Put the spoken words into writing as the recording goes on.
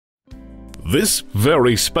This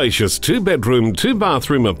very spacious 2-bedroom,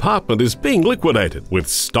 2-bathroom apartment is being liquidated. With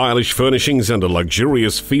stylish furnishings and a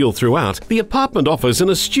luxurious feel throughout, the apartment offers an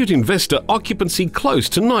astute investor occupancy close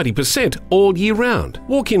to 90% all year round.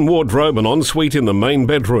 Walk-in wardrobe and ensuite in the main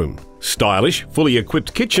bedroom. Stylish, fully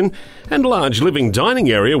equipped kitchen and large living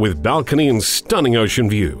dining area with balcony and stunning ocean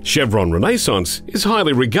view. Chevron Renaissance is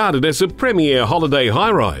highly regarded as a premier holiday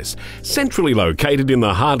high-rise, centrally located in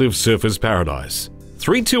the heart of Surfers Paradise.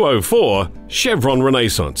 3204 Chevron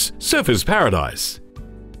Renaissance, Surfers Paradise.